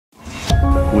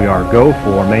we are go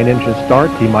for main engine start,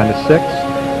 T-minus 6,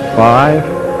 5,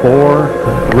 4,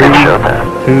 3, 2,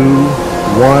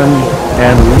 1,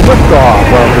 and liftoff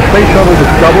of the Space Shuttle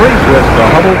Discovery with the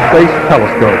Hubble Space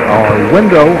Telescope, our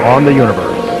window on the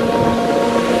universe.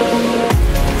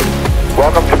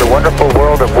 Welcome to the wonderful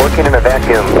world of working in a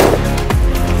vacuum.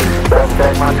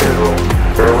 That's my visual.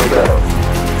 Here we go.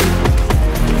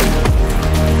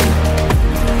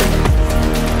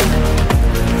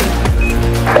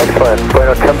 Excellent. Going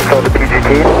to attempt for the PGT.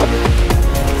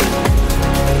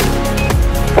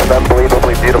 An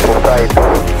unbelievably beautiful sight.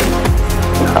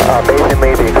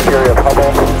 Amazingly, the exterior of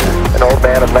Hubble, an old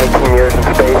man of 19 years in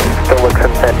space, still looks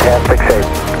in fantastic shape.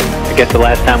 I guess the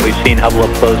last time we've seen Hubble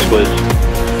up close was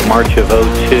March of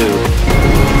 '02.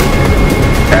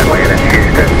 Atlanta,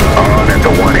 Houston, on at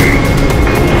the 180.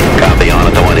 Copy, on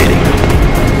at the 180.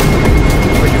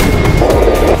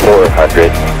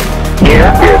 400.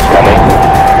 Here. Here's coming.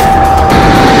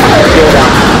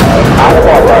 Out of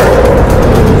alert.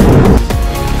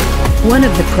 One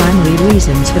of the primary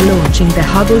reasons for launching the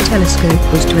Hubble telescope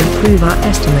was to improve our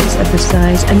estimates of the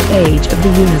size and age of the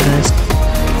universe.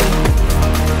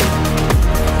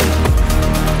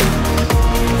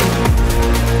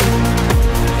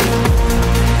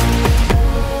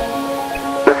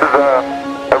 This is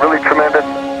a really tremendous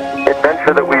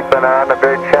adventure that we've been on, a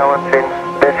very challenging